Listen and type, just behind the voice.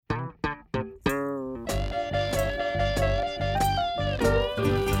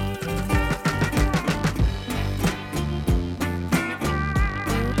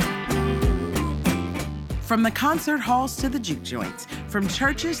From the concert halls to the juke joints, from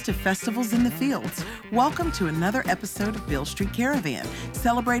churches to festivals in the fields, welcome to another episode of Beale Street Caravan,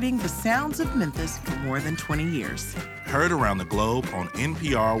 celebrating the sounds of Memphis for more than 20 years. Heard around the globe on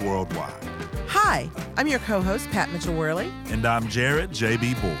NPR Worldwide. Hi, I'm your co-host, Pat Mitchell-Worley. And I'm Jared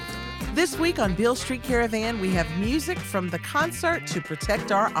J.B. Boyd. This week on Beale Street Caravan, we have music from the concert to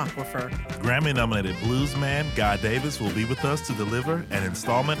protect our aquifer. Grammy-nominated bluesman Guy Davis will be with us to deliver an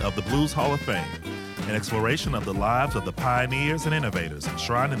installment of the Blues Hall of Fame, an exploration of the lives of the pioneers and innovators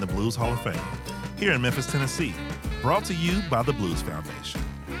enshrined in the Blues Hall of Fame, here in Memphis, Tennessee, brought to you by the Blues Foundation.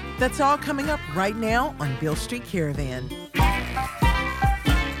 That's all coming up right now on Beale Street Caravan.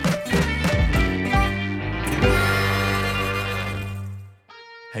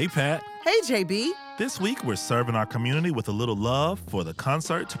 Hey, Pat. Hey, JB. This week, we're serving our community with a little love for the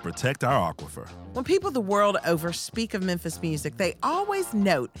concert to protect our aquifer. When people the world over speak of Memphis music, they always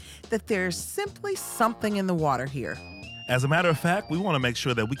note that there's simply something in the water here. As a matter of fact, we want to make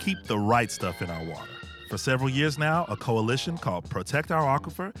sure that we keep the right stuff in our water. For several years now, a coalition called Protect Our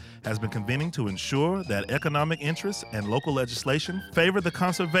Aquifer has been convening to ensure that economic interests and local legislation favor the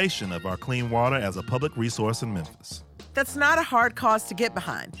conservation of our clean water as a public resource in Memphis. That's not a hard cause to get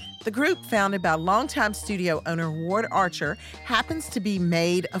behind. The group, founded by longtime studio owner Ward Archer, happens to be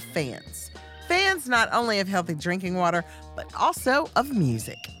made of fans. Fans not only of healthy drinking water, but also of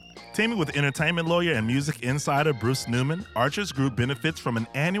music. Teaming with entertainment lawyer and music insider Bruce Newman, Archer's group benefits from an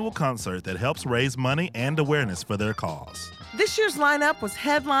annual concert that helps raise money and awareness for their cause. This year's lineup was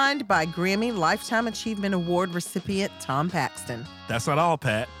headlined by Grammy Lifetime Achievement Award recipient Tom Paxton. That's not all,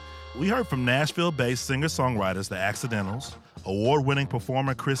 Pat. We heard from Nashville-based singer-songwriters The Accidentals, award-winning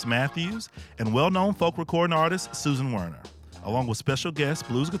performer Chris Matthews, and well-known folk recording artist Susan Werner, along with special guest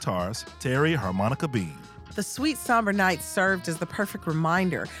blues guitarist Terry Harmonica Bean. The sweet, somber night served as the perfect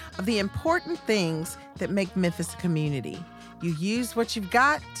reminder of the important things that make Memphis a community. You use what you've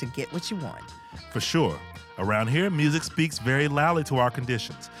got to get what you want. For sure. Around here, music speaks very loudly to our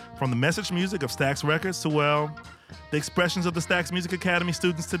conditions. From the message music of Stax Records to, well, the expressions of the Stax Music Academy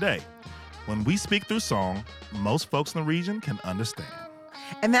students today. When we speak through song, most folks in the region can understand.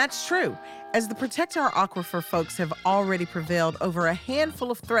 And that's true, as the Protect Our Aquifer folks have already prevailed over a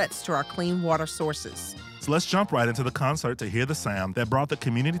handful of threats to our clean water sources. So let's jump right into the concert to hear the sound that brought the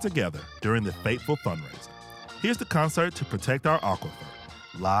community together during the fateful fundraiser. Here's the concert to Protect Our Aquifer,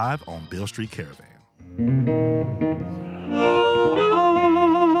 live on Beale Street Caravan.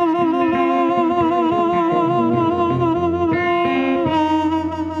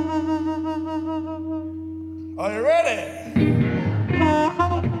 Are you ready?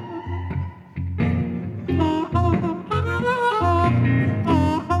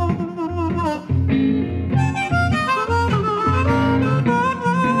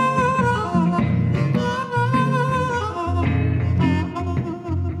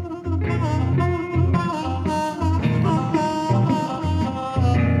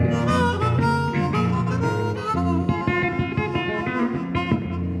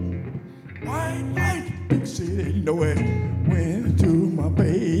 Went to my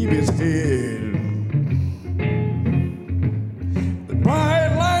baby's head. The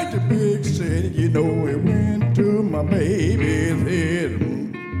bright light, the big city, you know it went to my baby's head.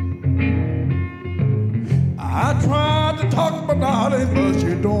 I tried to talk my darling, but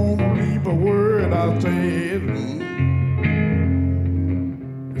she don't believe a word I said.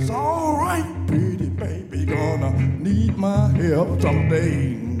 It's all right, pretty baby, gonna need my help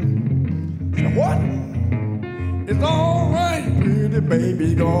someday. Say what? It's all right, pretty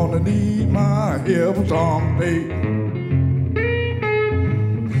baby, gonna need my help someday.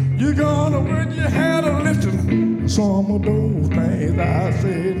 You're gonna wish you had to listen to some of those things I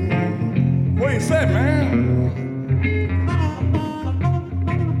said. What you say, man?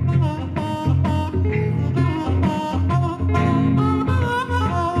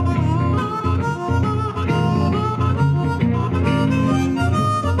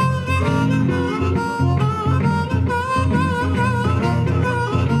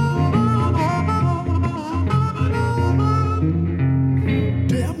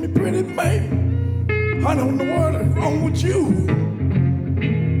 I don't know what is wrong with you.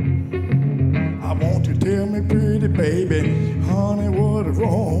 I want you to tell me, pretty baby, honey, what is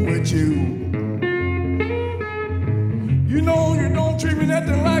wrong with you? You know you don't treat me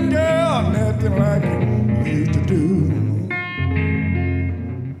nothing like girl, nothing like you used to do.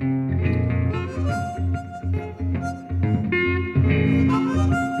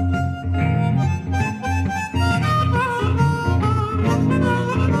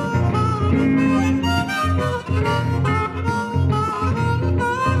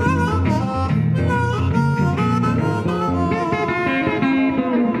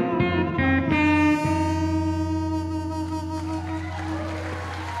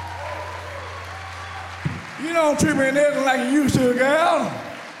 saying it like you used to, girl.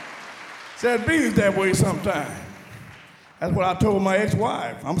 Said be that way sometime. That's what I told my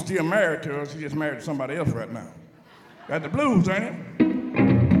ex-wife. I'm still married to her. She just married to somebody else right now. Got the blues, ain't it?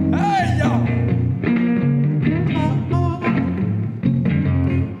 Hey, y'all.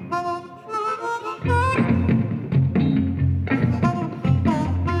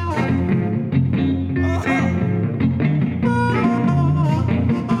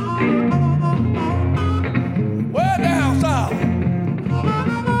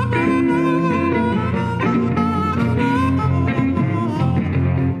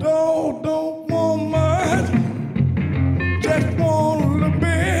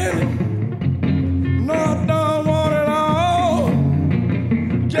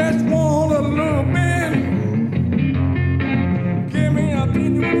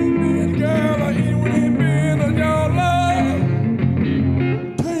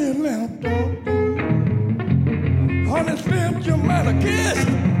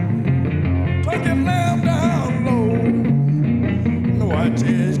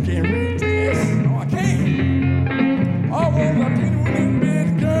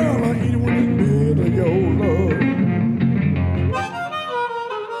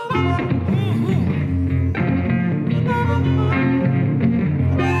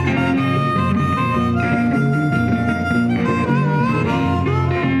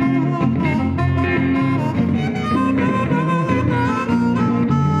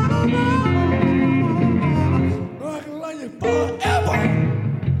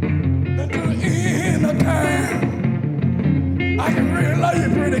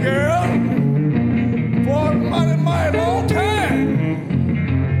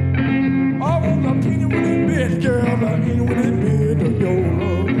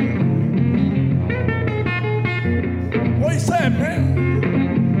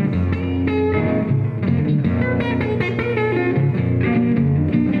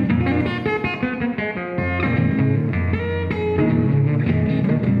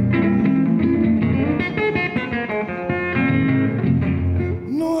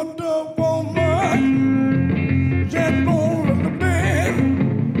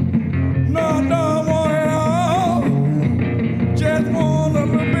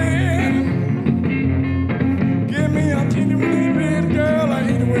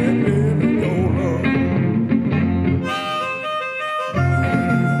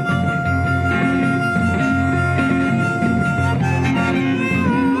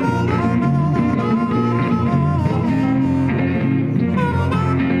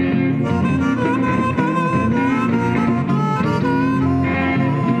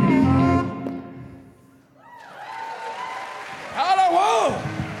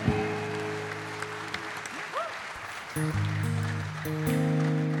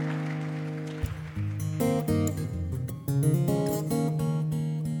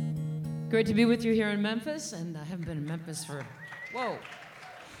 Great to be with you here in Memphis, and I haven't been in Memphis for, a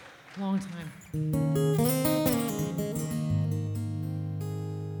long time.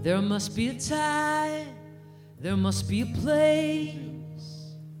 There must be a time, there must be a place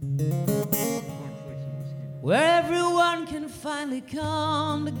where everyone can finally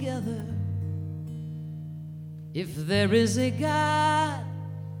come together. If there is a God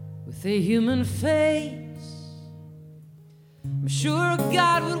with a human face, I'm sure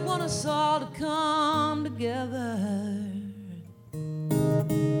God would want us all to come together and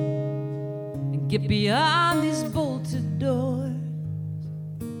get beyond these bolted doors,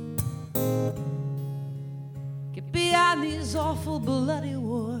 get beyond these awful bloody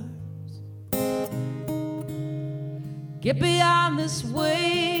wars, get beyond this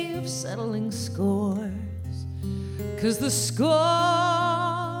way of settling scores, 'cause the score's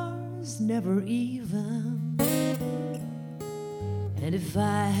never even. And if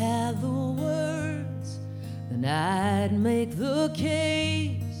I had the words, then I'd make the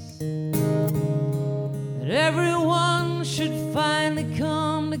case that everyone should finally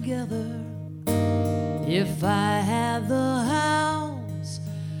come together. If I had the hounds,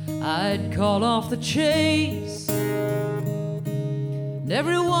 I'd call off the chase, and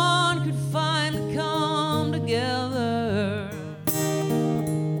everyone could finally come together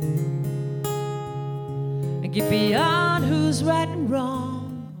and get beyond who's right and wrong,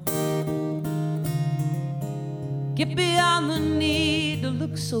 get beyond the need to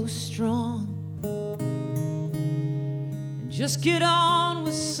look so strong, and just get on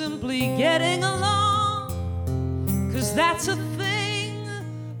with simply getting along, 'cause that's a thing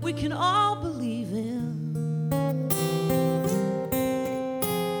we can all believe in.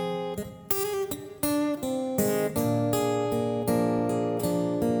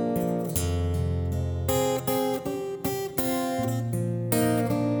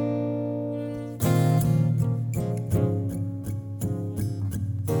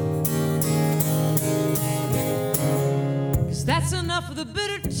 That's enough of the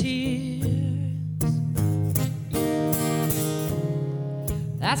bitter tears.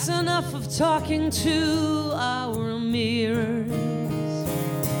 That's enough of talking to our mirrors.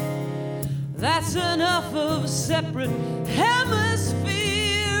 That's enough of separate hemispheres.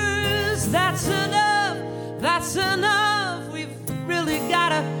 That's enough, that's enough. We've really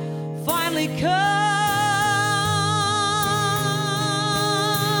gotta finally come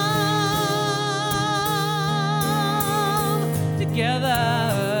together.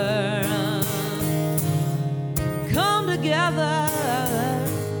 Come together.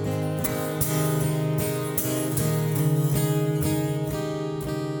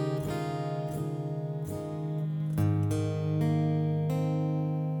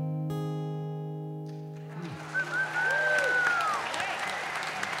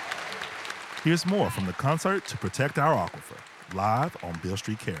 Here's more from the concert to protect our aquifer, live on Beale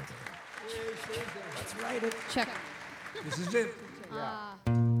Street Caravan. Let's write it. Check. This is it.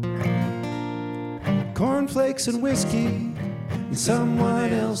 Cornflakes and whiskey and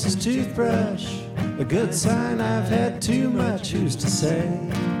someone else's toothbrush. A good sign I've had too much, who's to say?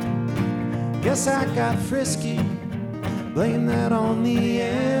 Guess I got frisky. Blame that on the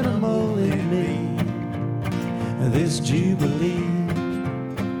animal in me. This Jubilee.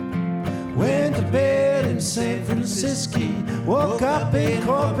 Went to bed in San Francisco, woke up in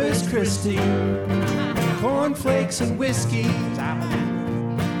Corpus Christi. Cornflakes and whiskey.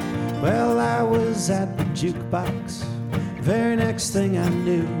 Well, I was at the jukebox. Very next thing I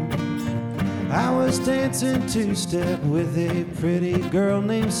knew, I was dancing two-step with a pretty girl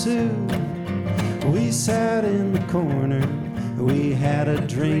named Sue. We sat in the corner, we had a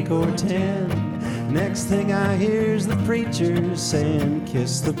drink or 10. Next thing I hear's the preacher saying,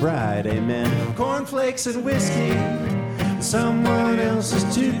 kiss the bride, amen. Cornflakes and whiskey, someone else's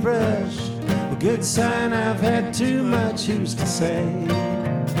toothbrush. A good sign I've had too much, who's to say?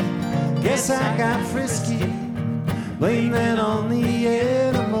 Guess I got frisky, blame that on the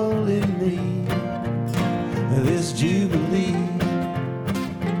animal in me. This Jubilee.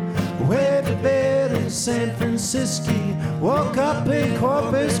 Went to bed in San Francisco, woke up in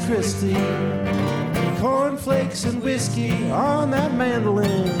Corpus Christi. Cornflakes and whiskey on that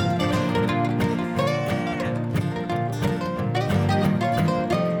mandolin.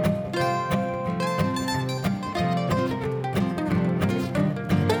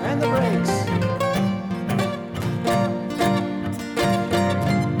 And the brakes.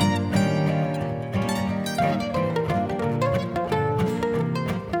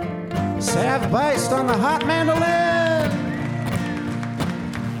 Sav based on the hot mandolin.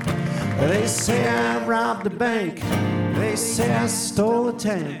 They say I robbed a bank. They say I stole a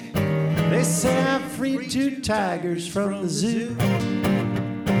tank. They say I freed 2 tigers from the zoo.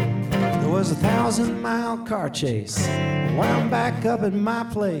 There was a 1,000-mile car chase. Wound back up at my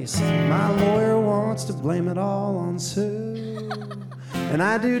place. My lawyer wants to blame it all on Sue. And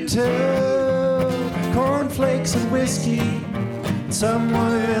I do too. Cornflakes and whiskey and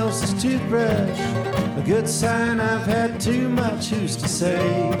someone else's toothbrush. A good sign I've had too much, who's to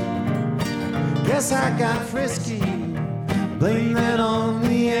say? Guess I got frisky, blame that on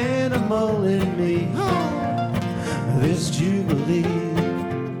the animal in me. This Jubilee.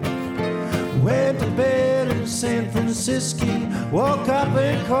 Went to bed in San Francisco, woke up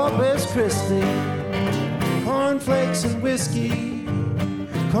in Corpus Christi. Cornflakes and whiskey,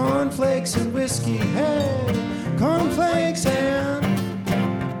 cornflakes and whiskey, hey, cornflakes and...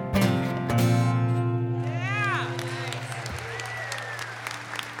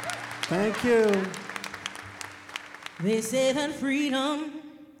 Thank you. They say that freedom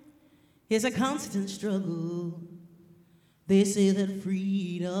is a constant struggle. They say that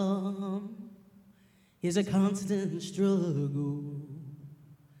freedom is a constant struggle.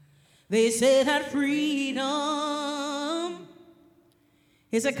 They say that freedom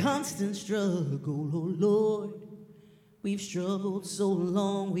is a constant struggle. Oh Lord, we've struggled so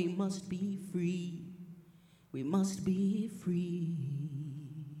long, we must be free. We must be free.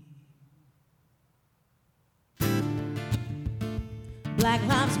 Black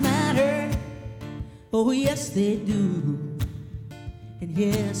lives matter, oh yes they do. And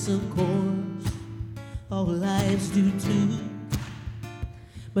yes, of course, all lives do too.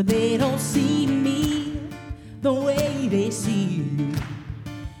 But they don't see me the way they see you.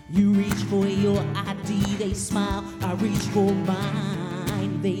 You reach for your ID, they smile. I reach for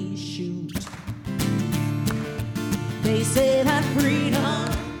mine, they shoot. They say that freedom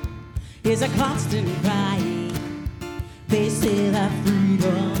is a constant cry. They say that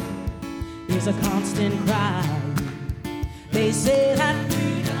freedom is a constant cry. They say that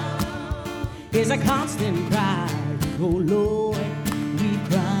freedom is a constant cry. oh Lord. We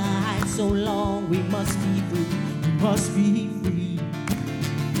cried so long, we must be free, we must be free.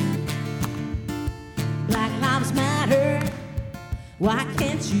 Black Lives Matter, why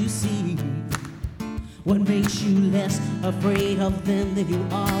can't you see? What makes you less afraid of them than you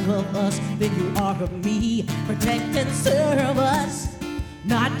are of us, than you are of me? Protect and serve us,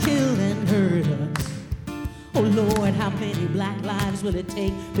 not kill and hurt us. Oh Lord, how many black lives will it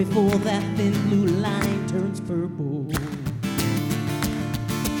take before that thin blue line turns purple?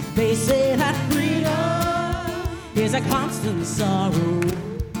 They say that freedom is a constant sorrow.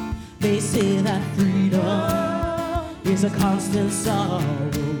 They say that freedom is a constant sorrow.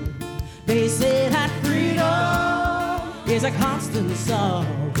 They say that freedom is a constant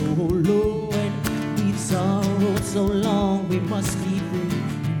sorrow. Oh Lord, we've sorrowed so long, we must be free,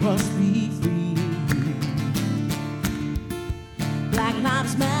 we must be free. Black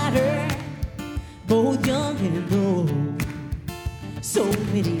Lives Matter, both young and old. So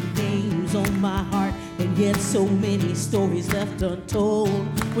many names on my heart, and yet so many stories left untold.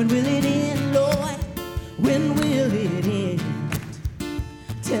 When will it end, Lord? When will it end?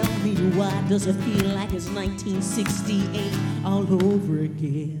 Tell me, why does it feel like it's 1968 all over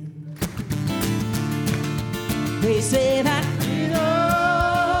again? They say that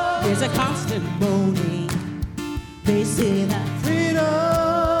freedom is a constant moaning. They say that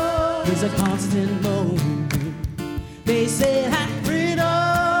freedom is a constant moaning. They say that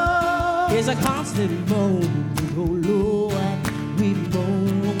freedom is a constant moaning. Oh Lord, we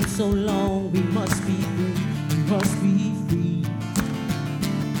moan so long, we must be free, we must be free.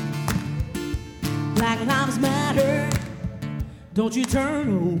 Black Lives Matter, don't you turn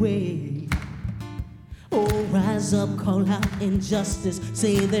away. Oh, rise up, call out injustice,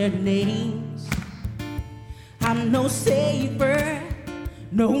 say their names. I'm no safer,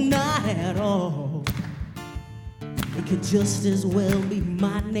 no, not at all. It could just as well be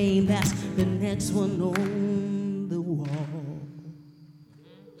my name that's the next one on the wall.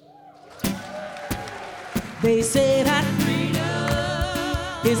 They say that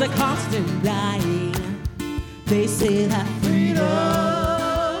freedom is a constant dying. They say that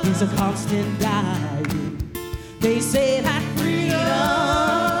freedom is a constant dying. They say that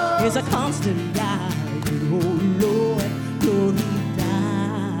freedom is a constant dying. Oh Lord, Lord, we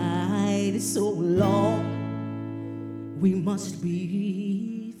died so long. We must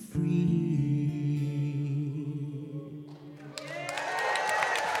be free.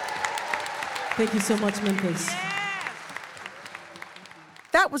 Thank you so much, Memphis.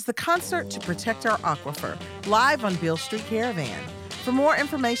 That was the concert to protect our aquifer, live on Beale Street Caravan. For more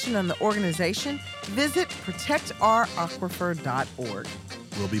information on the organization, visit protectouraquifer.org.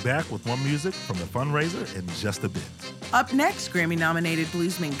 We'll be back with more music from the fundraiser in just a bit. Up next, Grammy-nominated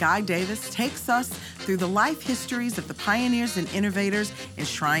bluesman Guy Davis takes us through the life histories of the pioneers and innovators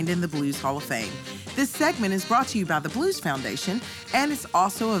enshrined in the Blues Hall of Fame. This segment is brought to you by the Blues Foundation, and it's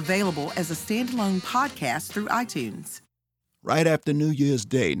also available as a standalone podcast through iTunes. Right after New Year's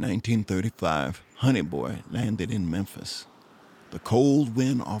Day, 1935, Honey Boy landed in Memphis. The cold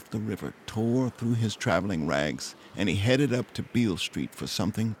wind off the river tore through his traveling rags, and he headed up to Beale Street for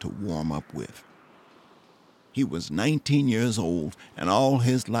something to warm up with. He was 19 years old, and all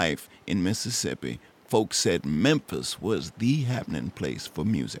his life in Mississippi, folks said Memphis was the happening place for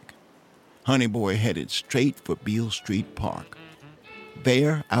music. Honey Boy headed straight for Beale Street Park.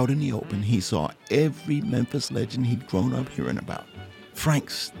 There, out in the open, he saw every Memphis legend he'd grown up hearing about. Frank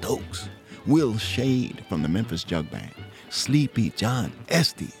Stokes, Will Shade from the Memphis Jug Band, Sleepy John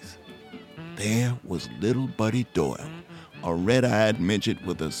Estes. There was little Buddy Doyle, a red-eyed midget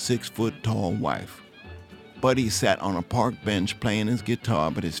with a 6-foot-tall wife. Buddy sat on a park bench playing his guitar,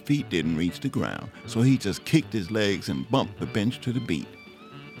 but his feet didn't reach the ground, so he just kicked his legs and bumped the bench to the beat.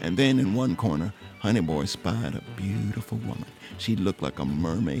 And then in one corner, Honey Boy spied a beautiful woman. She looked like a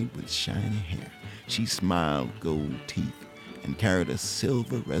mermaid with shiny hair. She smiled gold teeth and carried a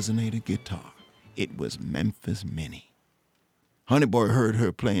silver resonator guitar. It was Memphis Minnie. Honey Boy heard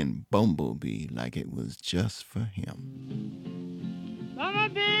her playing Bumblebee like it was just for him.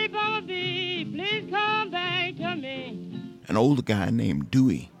 Bumblebee, Bumblebee, please come back to me. An older guy named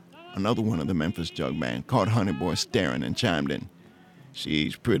Dewey, another one of the Memphis Jug Band, caught Honey Boy staring and chimed in.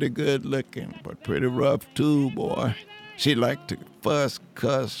 She's pretty good looking, but pretty rough too, boy. She liked to fuss,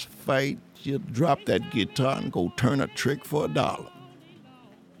 cuss, fight. She'll drop that guitar and go turn a trick for $1.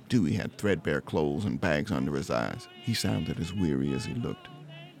 Dewey had threadbare clothes and bags under his eyes. He sounded as weary as he looked.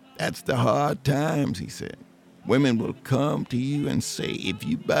 That's the hard times, he said. Women will come to you and say, if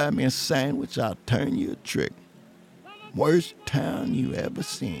you buy me a sandwich, I'll turn you a trick. Worst town you ever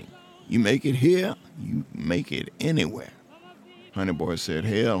seen. You make it here, you make it anywhere. Honey Boy said,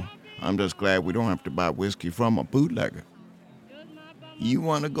 hell, I'm just glad we don't have to buy whiskey from a bootlegger. You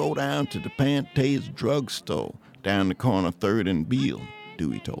want to go down to the Pantays drugstore down the corner 3rd and Beale,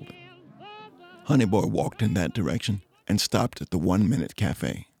 Dewey told him. Honey Boy walked in that direction and stopped at the 1 Minute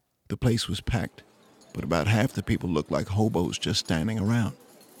Cafe. The place was packed, but about half the people looked like hobos just standing around.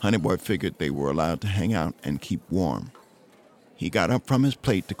 Honey Boy figured they were allowed to hang out and keep warm. He got up from his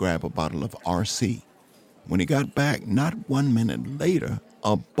plate to grab a bottle of RC. When he got back, not 1 minute later,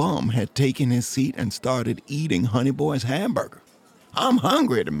 a bum had taken his seat and started eating Honey Boy's hamburger. I'm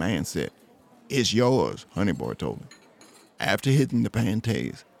hungry, the man said. It's yours, Honey Boy told him. After hitting the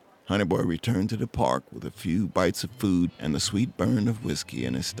Pantays, Honey Boy returned to the park with a few bites of food and the sweet burn of whiskey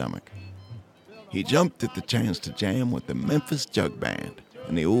in his stomach. He jumped at the chance to jam with the Memphis Jug Band,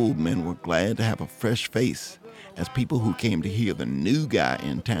 and the old men were glad to have a fresh face as people who came to hear the new guy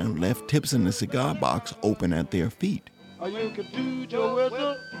in town left tips in the cigar box open at their feet. You can toot your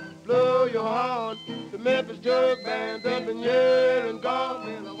whistle, blow your horn. The Memphis Jug Band up in here and gone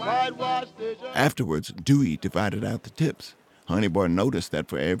in a whitewash station. Afterwards, Dewey divided out the tips. Honey Boy noticed that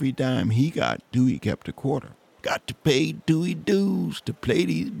for every dime he got, Dewey kept a quarter. Got to pay Dewey dues to play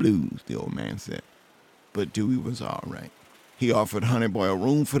these blues, the old man said. But Dewey was all right. He offered Honey Boy a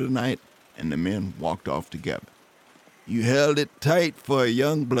room for the night, and the men walked off together. You held it tight for a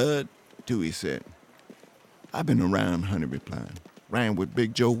young blood, Dewey said. I've been around, Honey replied. Ran with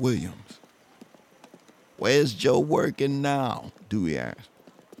Big Joe Williams. Where's Joe working now? Dewey asked.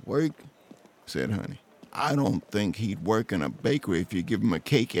 Work? Said Honey. I don't think he'd work in a bakery if you give him a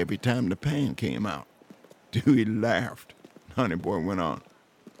cake every time the pan came out. Dewey laughed. Honey Boy went on.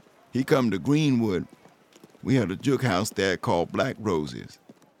 He come to Greenwood. We had a juke house there called Black Roses.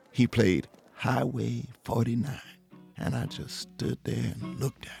 He played Highway 49, and I just stood there and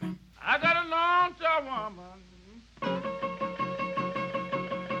looked at him. I got a long-term woman.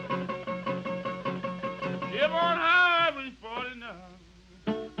 Live on Highway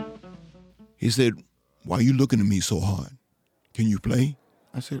 49. He said, why you looking at me so hard? Can you play?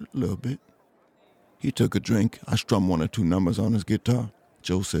 I said, a little bit. He took a drink. I strummed 1 or 2 numbers on his guitar.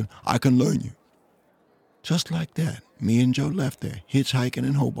 Joe said, I can learn you. Just like that, me and Joe left there, hitchhiking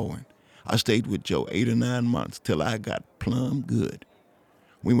and hoboing. I stayed with Joe 8 or 9 months till I got plumb good.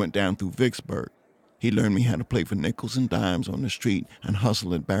 We went down through Vicksburg. He learned me how to play for nickels and dimes on the street and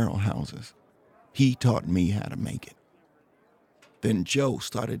hustle at barrel houses. He taught me how to make it. Then Joe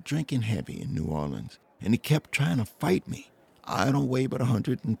started drinking heavy in New Orleans, and he kept trying to fight me. I don't weigh but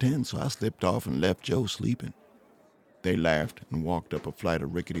 110, so I slipped off and left Joe sleeping. They laughed and walked up a flight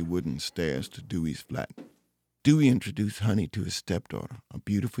of rickety wooden stairs to Dewey's flat. Dewey introduced Honey to his stepdaughter, a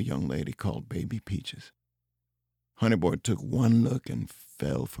beautiful young lady called Baby Peaches. Honey Boy took one look and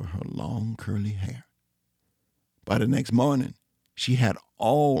fell for her long curly hair. By the next morning, she had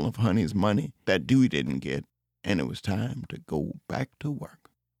all of Honey's money that Dewey didn't get, and it was time to go back to work.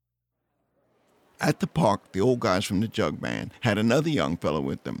 At the park, the old guys from the Jug Band had another young fellow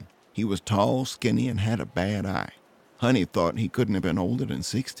with them. He was tall, skinny, and had a bad eye. Honey thought he couldn't have been older than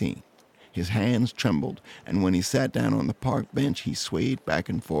 16. His hands trembled, and when he sat down on the park bench, he swayed back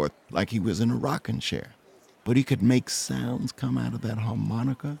and forth like he was in a rocking chair. But he could make sounds come out of that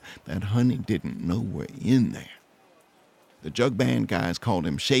harmonica that Honey didn't know were in there. The Jug Band guys called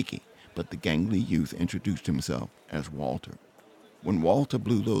him Shaky, but the gangly youth introduced himself as Walter. When Walter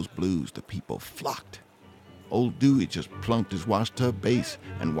blew those blues, the people flocked. Old Dewey just plunked his washtub bass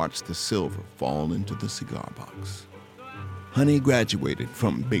and watched the silver fall into the cigar box. Honey graduated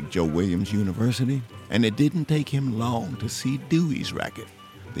from Big Joe Williams University, and it didn't take him long to see Dewey's racket.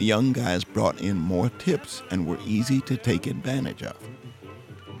 The young guys brought in more tips and were easy to take advantage of.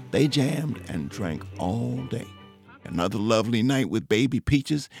 They jammed and drank all day. Another lovely night with Baby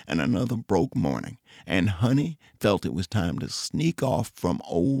Peaches and another broke morning, and Honey felt it was time to sneak off from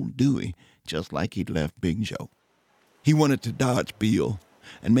old Dewey just like he'd left Big Joe. He wanted to dodge Beale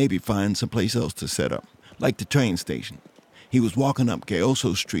and maybe find someplace else to set up, like the train station. He was walking up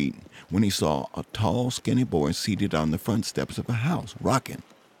Gayoso Street when he saw a tall, skinny boy seated on the front steps of a house, rocking.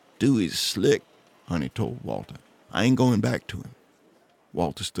 Dewey's slick, Honey told Walter. I ain't going back to him.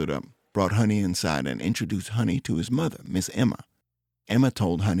 Walter stood up, brought Honey inside, and introduced Honey to his mother, Miss Emma. Emma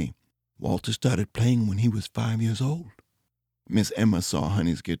told Honey, Walter started playing when he was 5 years old. Miss Emma saw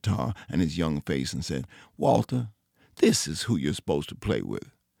Honey's guitar and his young face and said, Walter, this is who you're supposed to play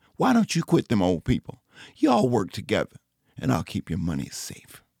with. Why don't you quit them old people? Y'all work together, and I'll keep your money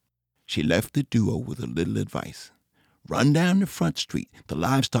safe. She left the duo with a little advice. Run down the front street. The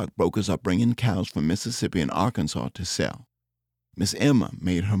livestock brokers are bringing cows from Mississippi and Arkansas to sell. Miss Emma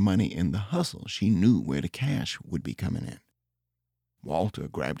made her money in the hustle. She knew where the cash would be coming in. Walter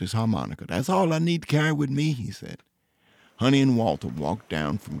grabbed his harmonica. "That's all I need to carry with me," he said. Honey and Walter walked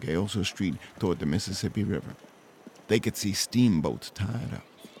down from Galesville Street toward the Mississippi River. They could see steamboats tied up.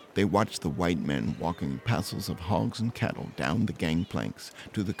 They watched the white men walking parcels of hogs and cattle down the gangplanks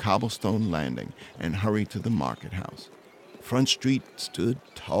to the cobblestone landing and hurried to the market house. Front Street stood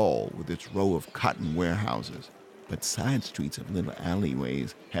tall with its row of cotton warehouses, but side streets of little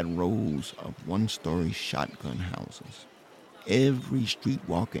alleyways had rows of one-story shotgun houses. Every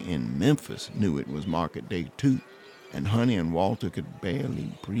streetwalker in Memphis knew it was market day too, and Honey and Walter could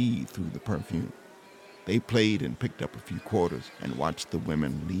barely breathe through the perfume. They played and picked up a few quarters and watched the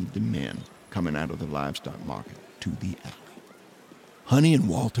women lead the men coming out of the livestock market to the alley. Honey and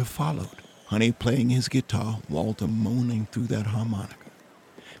Walter followed, Honey playing his guitar, Walter moaning through that harmonica.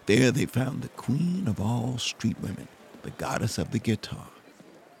 There they found the queen of all street women, the goddess of the guitar.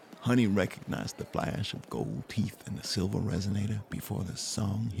 Honey recognized the flash of gold teeth in the silver resonator before the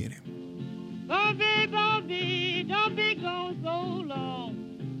song hit him. Bumblebee, bumblebee, don't be gone so long.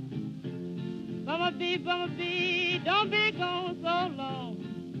 Bumblebee, bumblebee, don't be gone so long.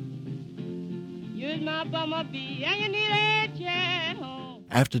 You're my bumblebee and you need a chair home.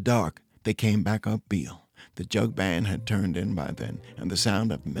 After dark, they came back up Beale. The jug band had turned in by then, and the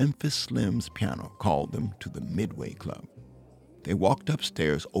sound of Memphis Slim's piano called them to the Midway Club. They walked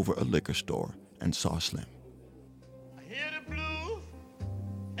upstairs over a liquor store and saw Slim. I hear the blues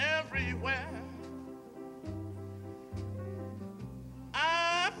everywhere.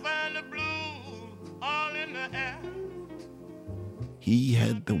 I find the blues all in the air. He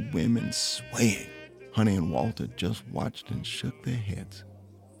had the women swaying. Honey and Walter just watched and shook their heads.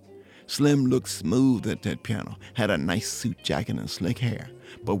 Slim looked smooth at that piano, had a nice suit jacket and slick hair.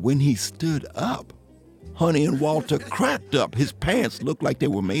 But when he stood up, Honey and Walter cracked up. His pants looked like they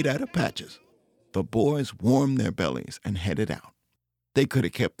were made out of patches. The boys warmed their bellies and headed out. They could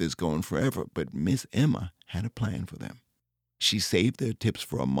have kept this going forever, but Miss Emma had a plan for them. She saved their tips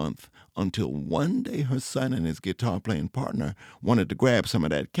for a month until one day her son and his guitar-playing partner wanted to grab some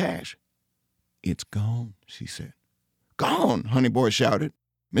of that cash. "It's gone," she said. "Gone," Honey Boy shouted.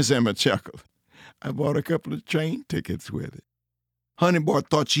 Miss Emma chuckled. "I bought a couple of train tickets with it." Honey Boy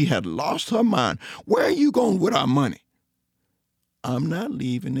thought she had lost her mind. "Where are you going with our money?" "I'm not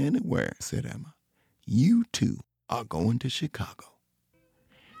leaving anywhere," said Emma. "You two are going to Chicago."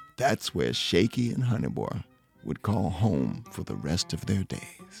 That's where Shaky and Honey Boy would call home for the rest of their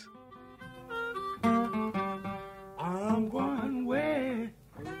days. I'm going way.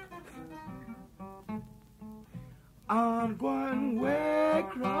 I'm going way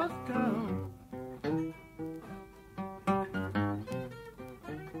across town.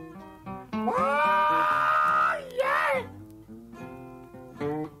 Oh, yeah!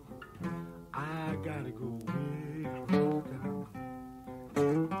 I gotta go way across town.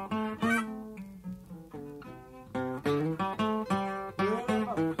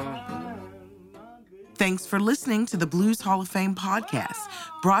 Thanks for listening to the Blues Hall of Fame podcast,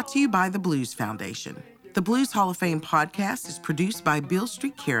 brought to you by the Blues Foundation. The Blues Hall of Fame podcast is produced by Beale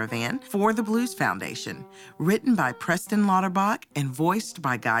Street Caravan for the Blues Foundation, written by Preston Lauterbach and voiced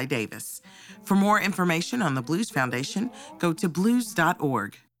by Guy Davis. For more information on the Blues Foundation, go to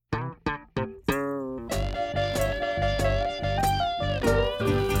blues.org.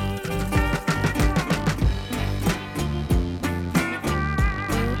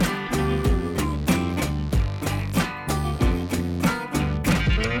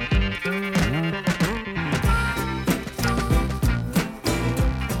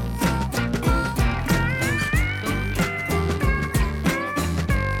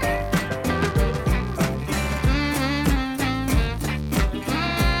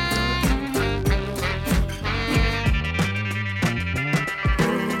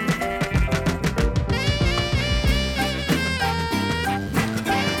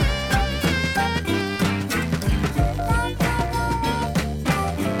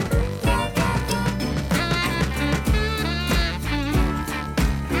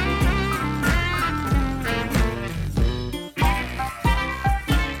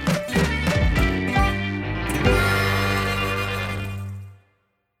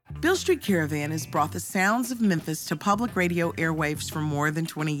 Beale Street Caravan has brought the sounds of Memphis to public radio airwaves for more than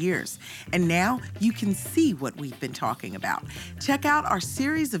 20 years. And now you can see what we've been talking about. Check out our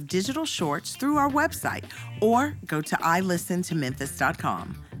series of digital shorts through our website or go to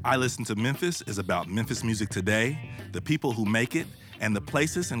ilistentomemphis.com. I Listen to Memphis is about Memphis music today, the people who make it, and the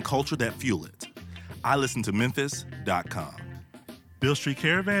places and culture that fuel it. ilistentomemphis.com. Beale Street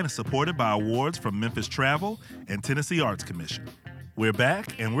Caravan is supported by awards from Memphis Travel and Tennessee Arts Commission. We're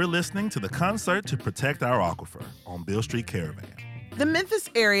back, and we're listening to the concert to protect our aquifer on Beale Street Caravan. The Memphis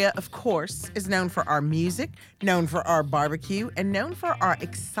area, of course, is known for our music, known for our barbecue, and known for our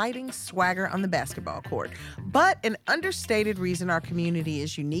exciting swagger on the basketball court. But an understated reason our community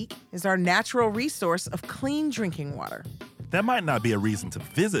is unique is our natural resource of clean drinking water. That might not be a reason to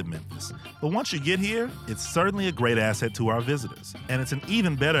visit Memphis, but once you get here, it's certainly a great asset to our visitors. And it's an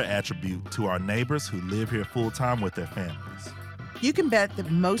even better attribute to our neighbors who live here full-time with their families. You can bet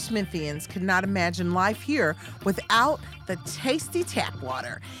that most Memphians could not imagine life here without the tasty tap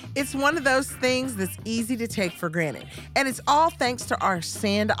water. It's one of those things that's easy to take for granted. And it's all thanks to our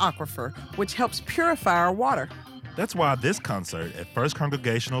sand aquifer, which helps purify our water. That's why this concert at First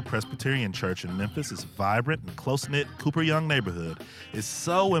Congregational Presbyterian Church in Memphis' vibrant and close-knit Cooper Young neighborhood is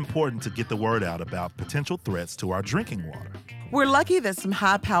so important to get the word out about potential threats to our drinking water. We're lucky that some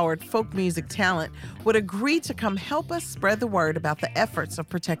high-powered folk music talent would agree to come help us spread the word about the efforts of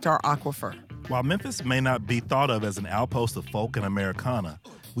Protect Our Aquifer. While Memphis may not be thought of as an outpost of folk and Americana,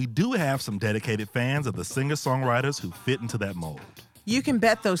 we do have some dedicated fans of the singer-songwriters who fit into that mold. You can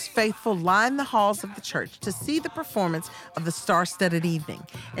bet those faithful line the halls of the church to see the performance of the star-studded evening.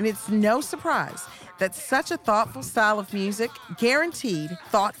 And it's no surprise that such a thoughtful style of music guaranteed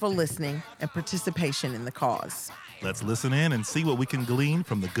thoughtful listening and participation in the cause. Let's listen in and see what we can glean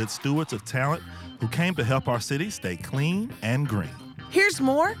from the good stewards of talent who came to help our city stay clean and green. Here's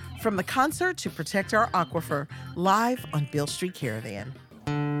more from the concert to Protect Our Aquifer, live on Beale Street Caravan.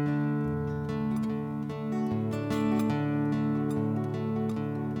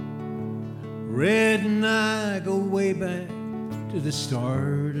 Red and I go way back to the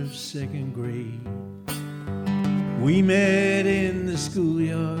start of second grade. We met in the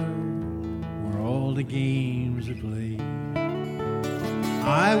schoolyard where all the games are played.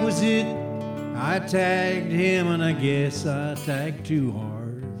 I was it, I tagged him, and I guess I tagged too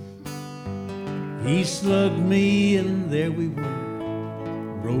hard. He slugged me, and there we were,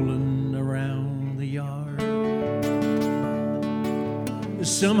 rolling around the yard.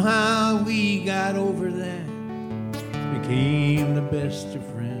 Somehow we got over that, became the best of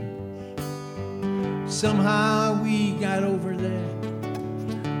friends. Somehow we got over that,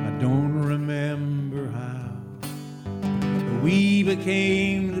 I don't remember how. But we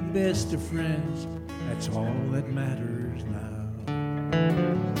became the best of friends, that's all that matters now.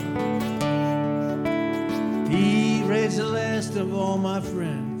 He raised the last of all my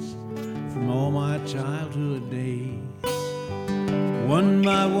friends from all my childhood days. One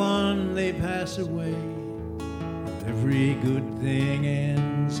by one they pass away, and every good thing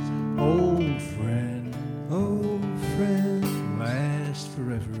ends. Old friend, last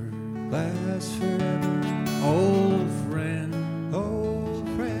forever, last forever. Old friend,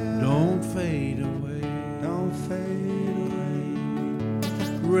 don't fade away, don't fade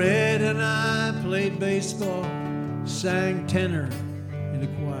away. Red and I played baseball, sang tenor in the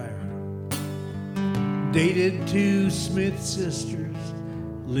choir, dated two Smith sisters,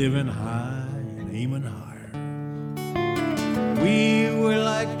 living high and aiming higher. We were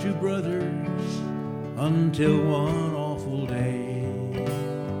like two brothers until one awful day.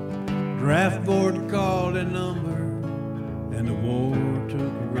 Draft board called a number and the war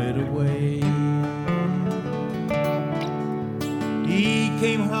took Red away. He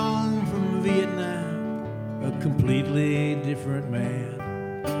came home from Vietnam a completely different man.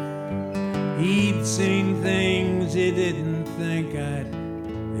 He'd seen things he didn't think I'd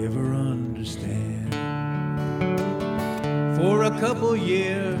ever understand. For a couple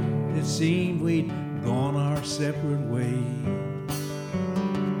years, it seemed we'd gone our separate ways,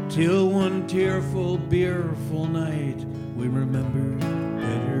 till one tearful, beerful night we remembered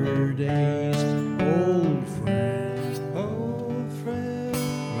better days. Old friend,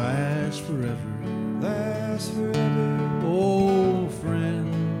 last forever, last forever. Old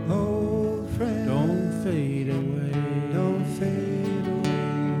friend, don't fade away, don't fade away.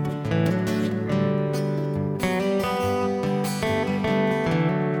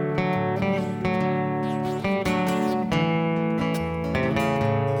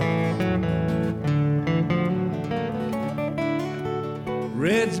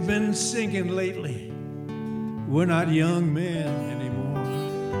 Red's been sinking lately. We're not young men anymore.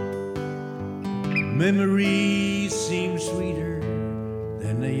 Memories seem sweeter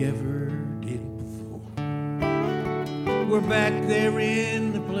than they ever did before. We're back there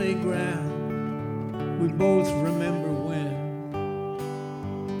in the playground. We both remember when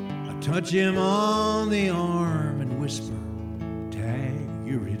I touch him on the arm and whisper, "Tag,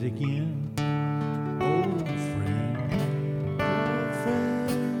 you're it again." Old friend,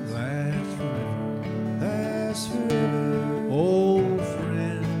 last forever, last forever. Old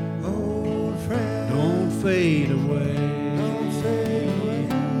fade away. Don't fade away.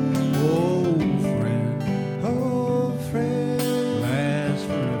 Old friend, Old friend, last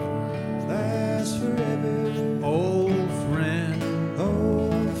forever. last forever. Old friend,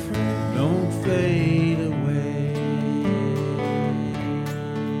 Old friend, don't fade away.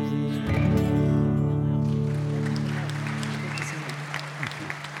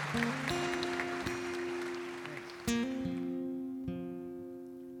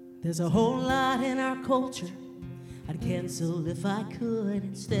 There's a whole lot in our culture I'd cancel if I could.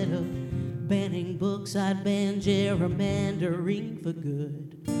 Instead of banning books, I'd ban gerrymandering for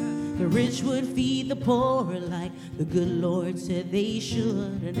good. The rich would feed the poor like the good Lord said they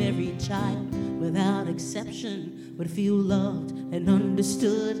should. And every child, without exception, would feel loved and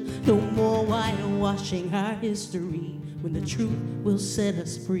understood. No more whitewashing our history when the truth will set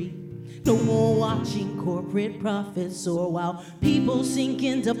us free. No more watching corporate profits soar while people sink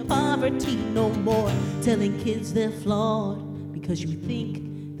into poverty. No more telling kids they're flawed because you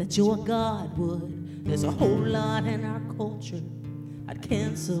think that your God would. There's a whole lot in our culture I'd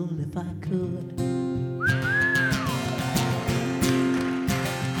cancel if I could.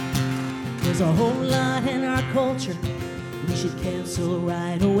 There's a whole lot in our culture we should cancel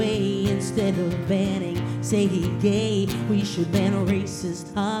right away. Instead of banning, say gay, we should ban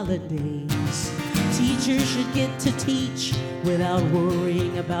racist holidays. Teachers should get to teach without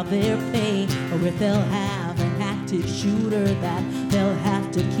worrying about their pay, or if they'll have an active shooter that they'll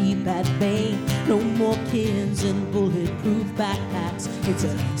have to keep at bay. No more kids in bulletproof backpacks. It's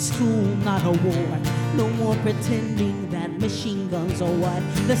a school, not a war. No more pretending that machine guns are what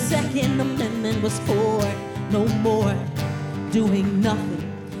the Second Amendment was for. No more doing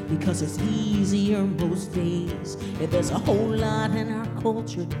nothing because it's easier most days. If there's a whole lot in our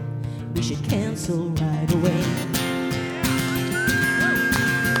culture we should cancel right away.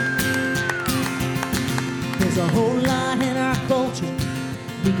 There's a whole lot in our culture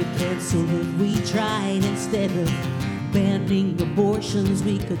we could cancel if we tried. Instead of banning abortions,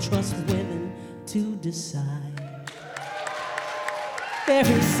 we could trust women to decide.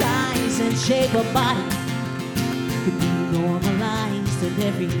 Every size and shape of body could be normalized, and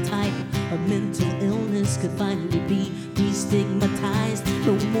every type of mental illness could finally be destigmatized.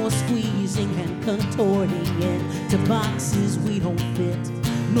 No more squeezing and contorting into boxes we don't fit.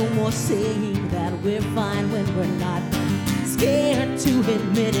 No more saying that we're fine when we're not, scared to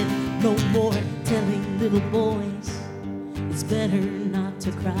admit it. No more telling little boys it's better not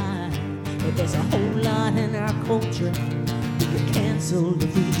to cry. But there's a whole lot in our culture we could cancel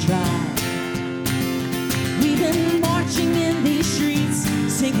if we try. We've been marching in these streets,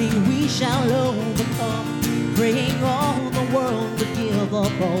 singing we shall overcome, praying all the world would give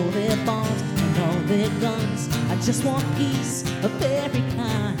up all their bombs and all their guns. I just want peace of every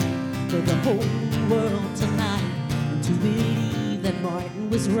kind for the whole world tonight, and to believe that Martin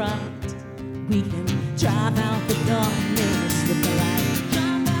was right. We can drive out the darkness with the light.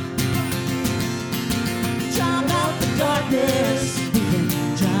 Drive out the darkness. We can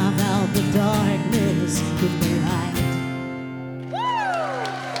drive out the darkness with the light.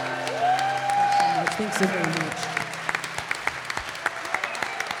 Thanks so very much.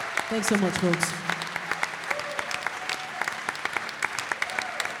 Thanks so much, folks.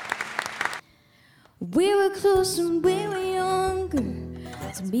 We were close when we were younger.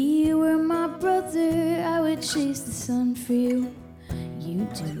 To me, you were my brother. I would chase the sun for you.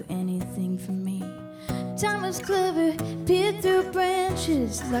 You'd do anything for me. Time was clever, peered through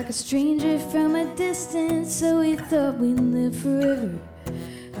branches like a stranger from a distance. So we thought we'd live forever.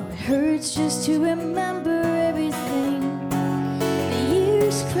 Oh, it hurts just to remember everything. The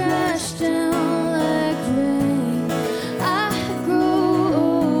years crashed down like rain. I grow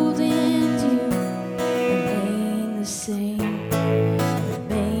old and you remain the same.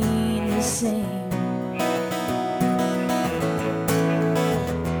 Remain the same.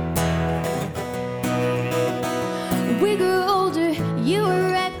 We grew older, you were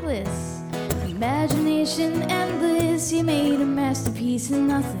reckless, imagination endless. You made a masterpiece of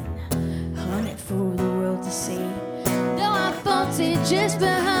nothing, hung it for the world to see. Though I faltered just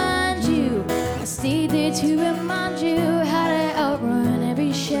behind you, I stayed there to remind you how to outrun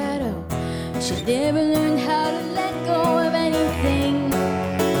every shadow. But you never learned how to let go of anything.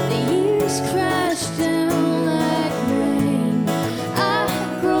 The years crashed down like rain.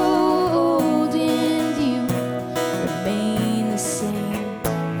 I grow old and you remain the same,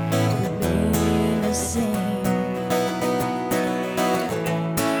 remain the same.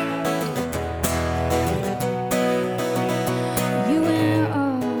 You went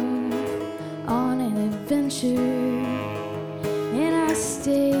off on an adventure, and I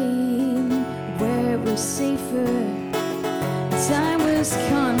stayed where it was safe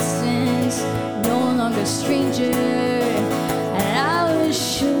stranger, and I was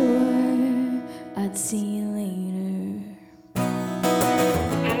sure I'd see you later.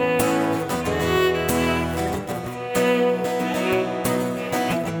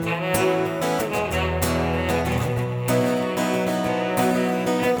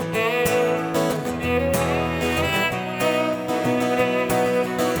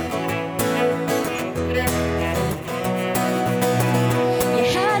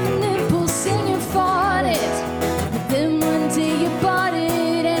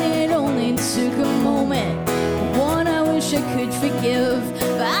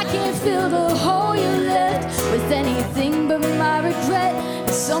 But I can't fill the hole you left with anything but my regret. And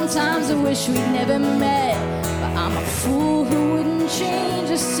sometimes I wish we'd never met, but I'm a fool who wouldn't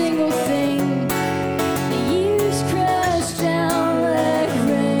change a single thing. The years crash down like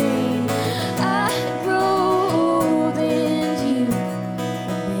rain. I grow old and you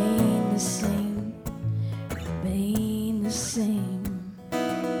remain the same, remain the same.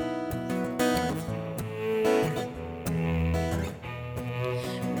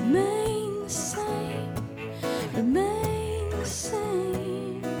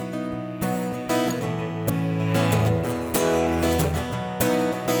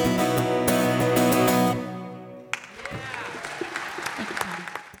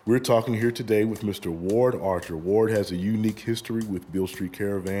 We're talking here today with Mr. Ward Archer. Ward has a unique history with Beale Street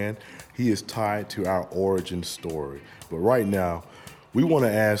Caravan. He is tied to our origin story. But right now, we want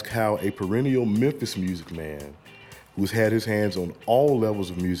to ask how a perennial Memphis music man who's had his hands on all levels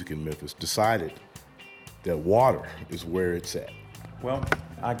of music in Memphis decided that water is where it's at. Well,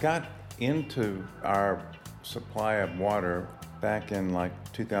 I got into our supply of water back in like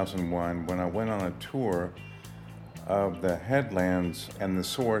 2001 when I went on a tour of the headlands and the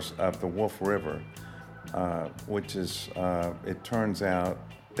source of the Wolf River, which is, it turns out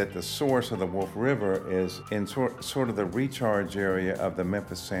that the source of the Wolf River is in sort of the recharge area of the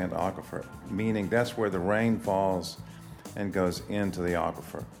Memphis Sand Aquifer, meaning that's where the rain falls and goes into the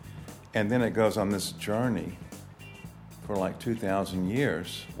aquifer. And then it goes on this journey for like 2,000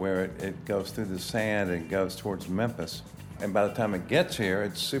 years where it goes through the sand and goes towards Memphis. And by the time it gets here,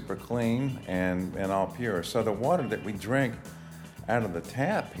 it's super clean and all pure. So the water that we drink out of the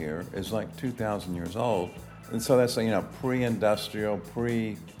tap here is like 2,000 years old. And so that's, pre-industrial,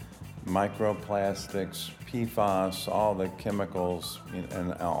 pre-microplastics, PFAS, all the chemicals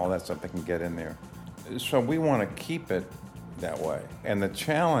and all that stuff that can get in there. So we want to keep it that way. And the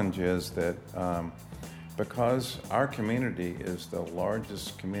challenge is that because our community is the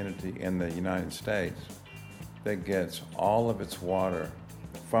largest community in the United States, that gets all of its water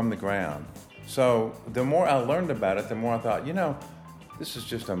from the ground. So the more I learned about it, the more I thought, this is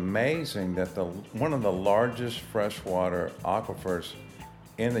just amazing that one of the largest freshwater aquifers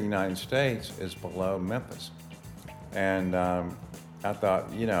in the United States is below Memphis. And I thought,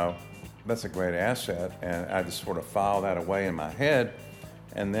 that's a great asset. And I just sort of filed that away in my head.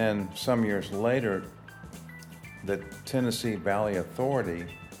 And then some years later, the Tennessee Valley Authority,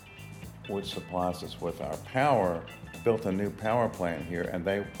 which supplies us with our power, built a new power plant here, and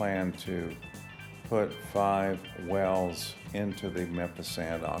they plan to put 5 wells into the Memphis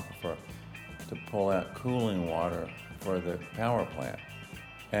Sand Aquifer to pull out cooling water for the power plant.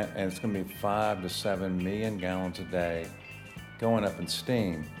 And it's going to be 5 to 7 million gallons a day going up in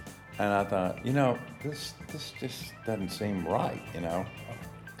steam. And I thought, this just doesn't seem right,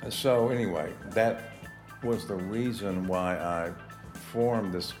 So anyway, that was the reason why I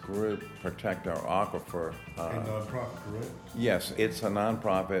formed this group, Protect Our Aquifer. A nonprofit, correct? Yes, it's a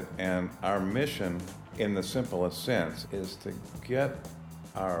nonprofit, and our mission, in the simplest sense, is to get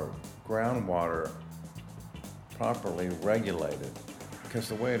our groundwater properly regulated. Because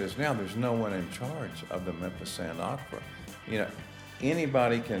the way it is now, there's no one in charge of the Memphis Sand Aquifer.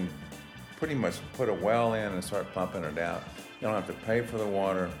 Anybody can pretty much put a well in and start pumping it out. You don't have to pay for the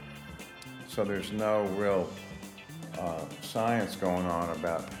water, so there's no real science going on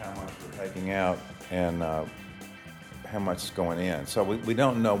about how much we're taking out and how much is going in. So we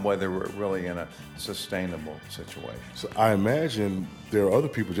don't know whether we're really in a sustainable situation. So I imagine there are other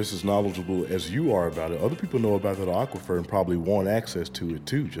people just as knowledgeable as you are about it. Other people know about that aquifer and probably want access to it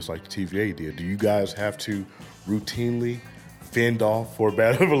too, just like the TVA did. Do you guys have to routinely fend off, for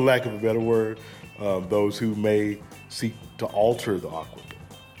lack of a better word, those who may seek to alter the aquifer?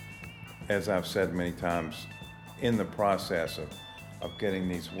 As I've said many times, in the process of getting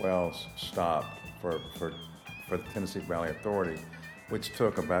these wells stopped for the Tennessee Valley Authority, which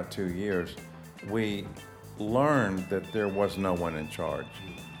took about 2 years, we learned that there was no one in charge.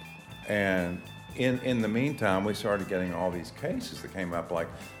 And in the meantime, we started getting all these cases that came up, like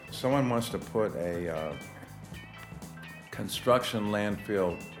someone wants to put a construction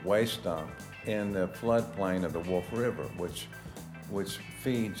landfill waste dump in the floodplain of the Wolf River, which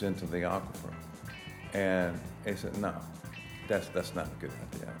feeds into the aquifer. And they said, no, that's not a good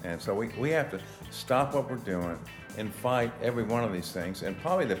idea. And so we have to stop what we're doing and fight every one of these things. And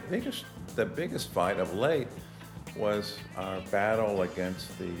probably the biggest fight of late was our battle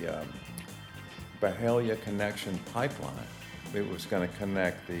against the Byhalia Connection pipeline. It was going to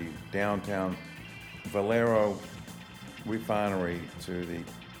connect the downtown Valero refinery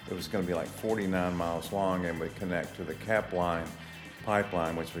it was going to be like 49 miles long and would connect to the Capline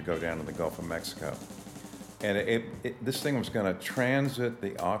pipeline, which would go down to the Gulf of Mexico. And this thing was going to transit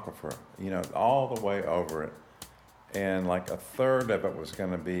the aquifer, all the way over it. And like a third of it was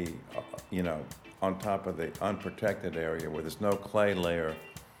going to be, on top of the unprotected area where there's no clay layer.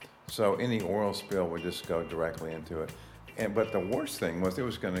 So any oil spill would just go directly into it. But the worst thing was it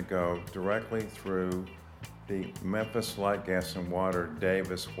was going to go directly through the Memphis Light, Gas, and Water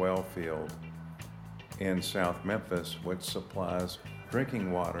Davis well field in South Memphis, which supplies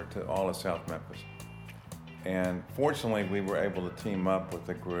drinking water to all of South Memphis. And fortunately, we were able to team up with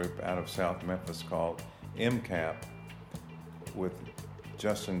a group out of South Memphis called MCAP with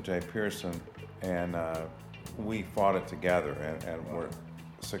Justin J. Pearson, and we fought it together and were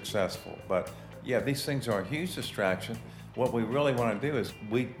successful. But yeah, these things are a huge distraction. What we really want to do is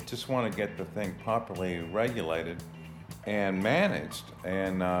we just want to get the thing properly regulated and managed.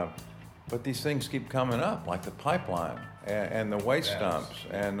 And but these things keep coming up, like the pipeline and the waste dumps.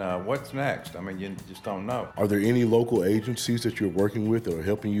 And what's next? I mean, you just don't know. Are there any local agencies that you're working with that are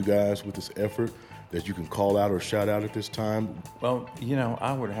helping you guys with this effort that you can call out or shout out at this time? Well,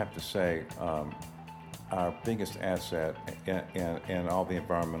 I would have to say our biggest asset in all the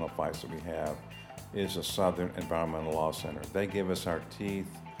environmental fights that we have is the Southern Environmental Law Center. They give us our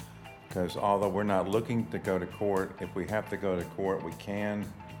teeth, because although we're not looking to go to court, if we have to go to court, we can,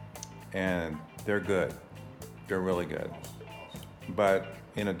 and they're good. They're really good. But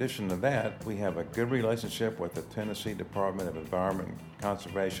in addition to that, we have a good relationship with the Tennessee Department of Environment and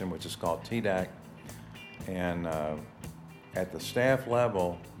Conservation, which is called TDAC. And at the staff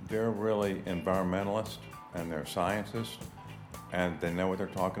level, they're really environmentalists and they're scientists, and they know what they're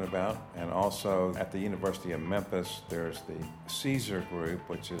talking about. And also at the University of Memphis, there's the Caesar Group,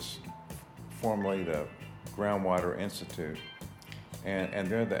 which is formerly the Groundwater Institute. And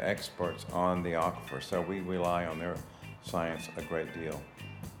they're the experts on the aquifer, so we rely on their science a great deal.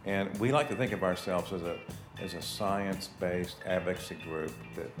 And we like to think of ourselves as a science-based advocacy group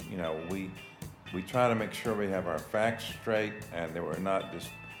that, we try to make sure we have our facts straight and that we're not just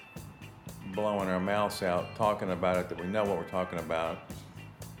blowing our mouths out talking about it, that we know what we're talking about.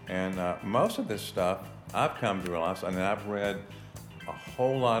 And most of this stuff I've come to realize, and I've read a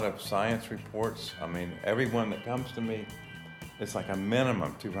whole lot of science reports. I mean, everyone that comes to me, it's like a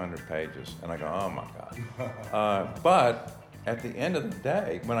minimum 200 pages. And I go, oh my God. But at the end of the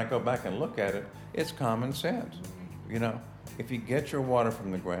day, when I go back and look at it, it's common sense. If you get your water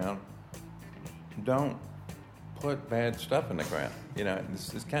from the ground, don't put bad stuff in the ground.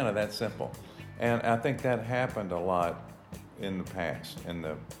 It's kind of that simple. And I think that happened a lot in the past, in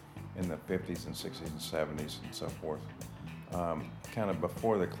the 50s and 60s and 70s and so forth, kind of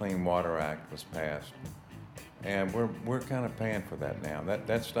before the Clean Water Act was passed. And we're kind of paying for that now.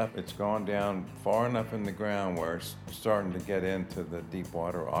 That stuff, it's gone down far enough in the ground where it's starting to get into the deep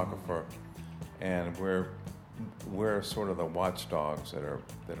water aquifer, and we're sort of the watchdogs that are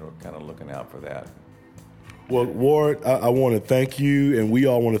kind of looking out for that. Well, Ward, I want to thank you, and we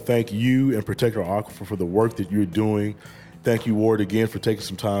all want to thank you and Protect Our Aquifer for the work that you're doing. Thank you, Ward, again for taking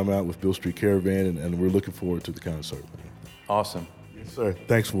some time out with Beale Street Caravan, and we're looking forward to the concert. Awesome. Yes, sir.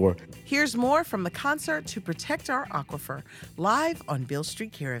 Thanks, Ward. Here's more from the concert to Protect Our Aquifer, live on Beale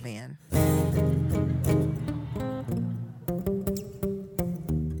Street Caravan.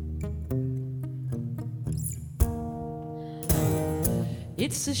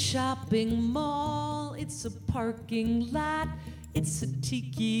 It's a shopping mall, it's a parking lot, it's a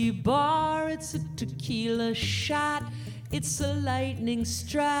tiki bar, it's a tequila shot, it's a lightning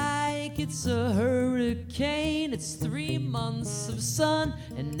strike, it's a hurricane, it's 3 months of sun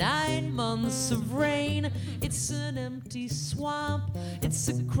and 9 months of rain, it's an empty swamp, it's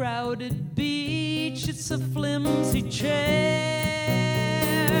a crowded beach, it's a flimsy chair,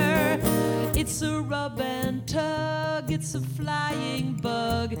 it's a rub and tug, it's a flying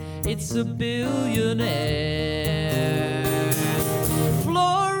bug, it's a billionaire.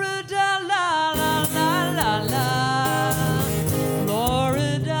 Florida, la la la la la.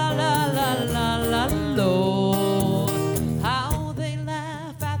 Florida, la la la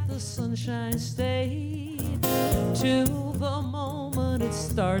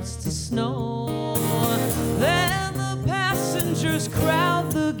starts to snow. Then the passengers crowd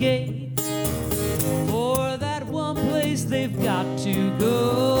the gate for that one place they've got to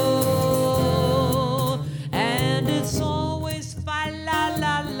go. And it's always fa la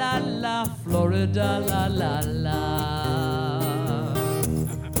la la la, Florida la la la.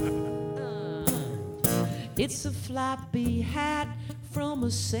 It's a floppy hat from a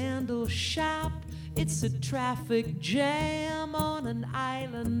sandal shop. It's a traffic jam on an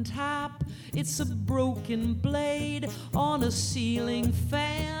island top. It's a broken blade on a ceiling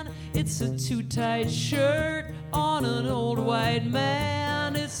fan. It's a too-tight shirt on an old white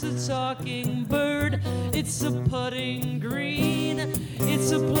man. It's a talking bird. It's a putting green.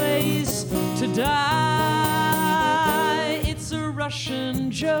 It's a place to die. It's a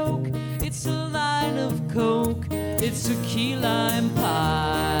Russian joke. It's a line of coke. It's a key lime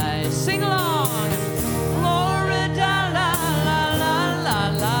pie. Sing along. Florida la la la la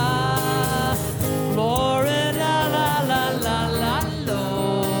la. Florida la la la la lo.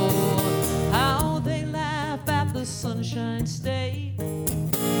 How they laugh at the Sunshine State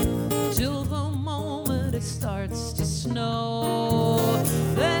till the moment it starts to snow.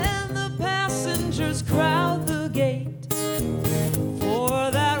 Then the passengers crowd the gate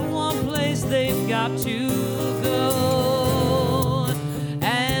for that one place they've got to go.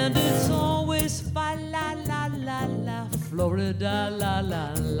 And it's always fa la la la la, Florida la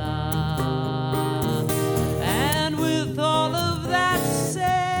la la. And with all of that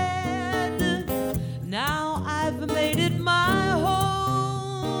said, now I've made it my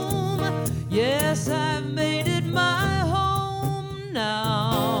home. Yes, I've made it my home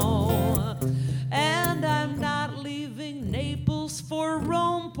now. And I'm not leaving Naples for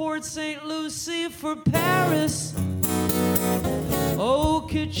Rome, Port St. Lucie for Paris,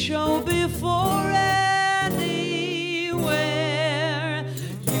 Okeechobee for anywhere.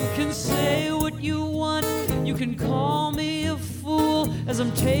 You can say what you want, you can call me a fool, as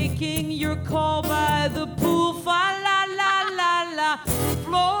I'm taking your call by the pool. Fa la la la la,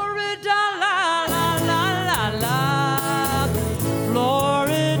 Florida la la la la la,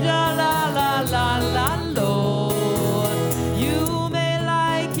 Florida la la la la lo. You may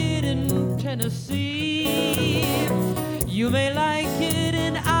like it in Tennessee, you may like it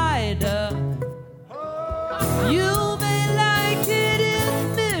in Ida, you may like it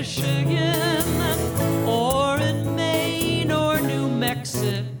in Michigan, or in Maine or New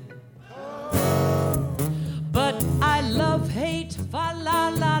Mexico. But I love hate, fa la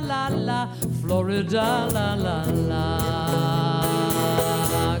la la la, Florida la la la.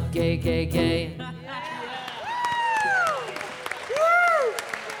 Gay, gay, gay.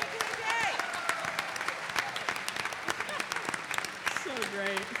 So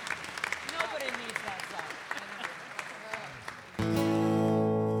great. Nobody needs that song.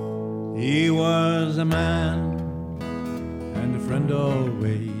 He was a man and a friend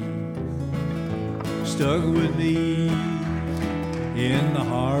always, stuck with me in the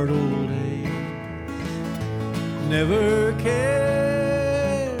hard old days. Never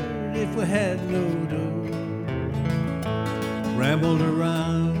cared if we had no dough, rambled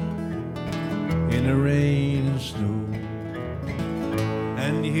around in the rain and snow.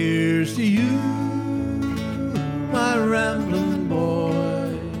 And here's to you, my rambling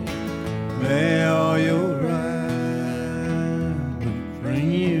boy, may all your rambling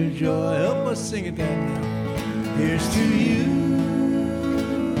bring you joy. Help us sing it down now. Here's to you,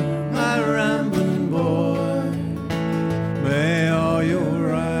 my rambling boy, may all your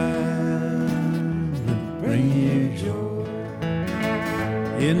rambling bring you joy.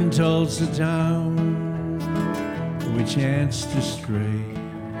 In Tulsa town we chanced to stray,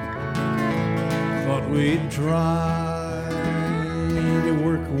 thought we'd try to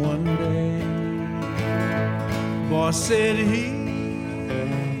work one day. Boss said he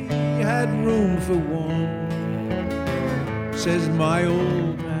had room for one, says my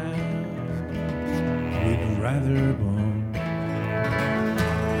old man would rather bum.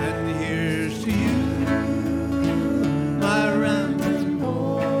 And here's to you, my rambling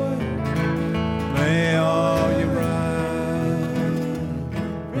boy, may all your rhyme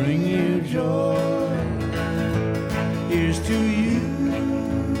bring you joy. Here's to you,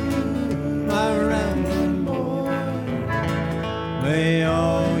 my rambling boy, may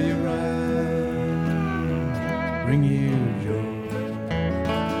all your rhyme bring you joy.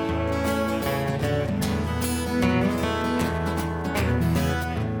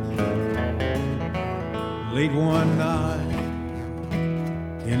 Late one night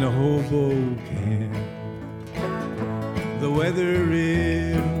in a hobo camp, the weather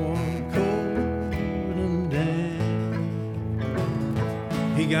it was cold and damp.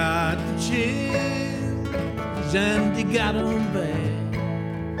 got the chills and he got 'em bad.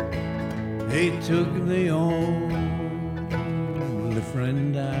 He took the only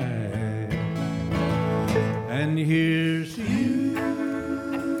friend I had. And here's to you,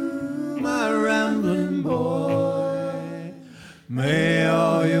 my rambling boy. May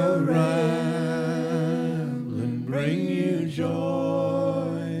all your rambling bring you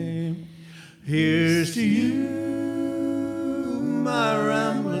joy. Here's to you, my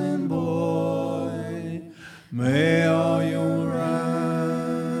rambling boy. May all your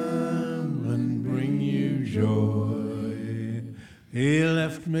rambling bring you joy. He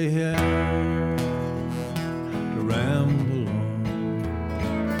left me here to ramble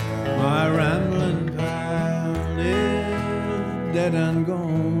on. My rambling pal is dead and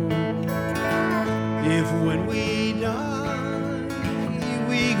gone. If when we die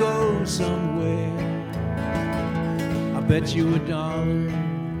we go somewhere, I bet you $1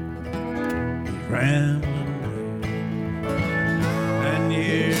 he's rambling away. And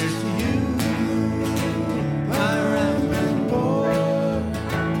here's to you, my rambling boy.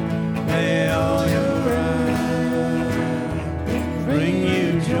 May all your rambling bring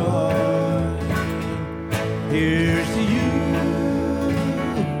you joy. Here's to you,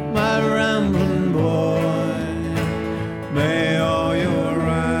 my rambling boy. May all your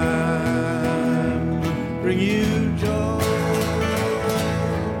rambling bring you joy.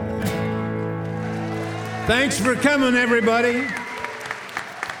 Thanks for coming, everybody.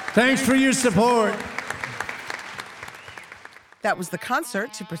 Thanks for your support. That was the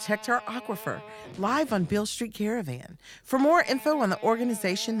concert to protect our aquifer, live on Beale Street Caravan. For more info on the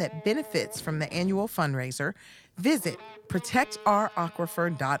organization that benefits from the annual fundraiser, visit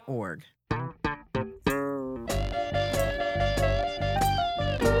protectouraquifer.org.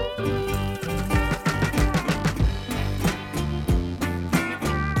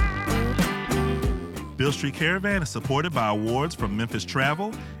 Beale Street Caravan is supported by awards from Memphis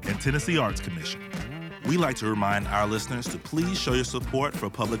Travel and Tennessee Arts Commission. We like to remind our listeners to please show your support for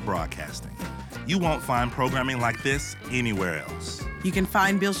public broadcasting. You won't find programming like this anywhere else. You can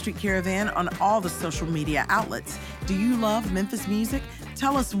find Beale Street Caravan on all the social media outlets. Do you love Memphis music?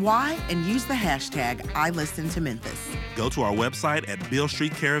 Tell us why and use the hashtag #IListenToMemphis. Go to our website at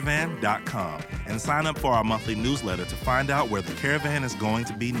BealeStreetCaravan.com and sign up for our monthly newsletter to find out where the caravan is going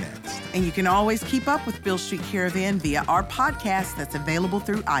to be next. And you can always keep up with Beale Street Caravan via our podcast that's available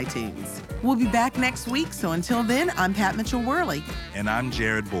through iTunes. We'll be back next week, so until then, I'm Pat Mitchell-Worley. And I'm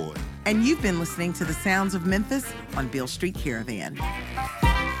Jared Boyd. And you've been listening to the sounds of Memphis on Beale Street Caravan.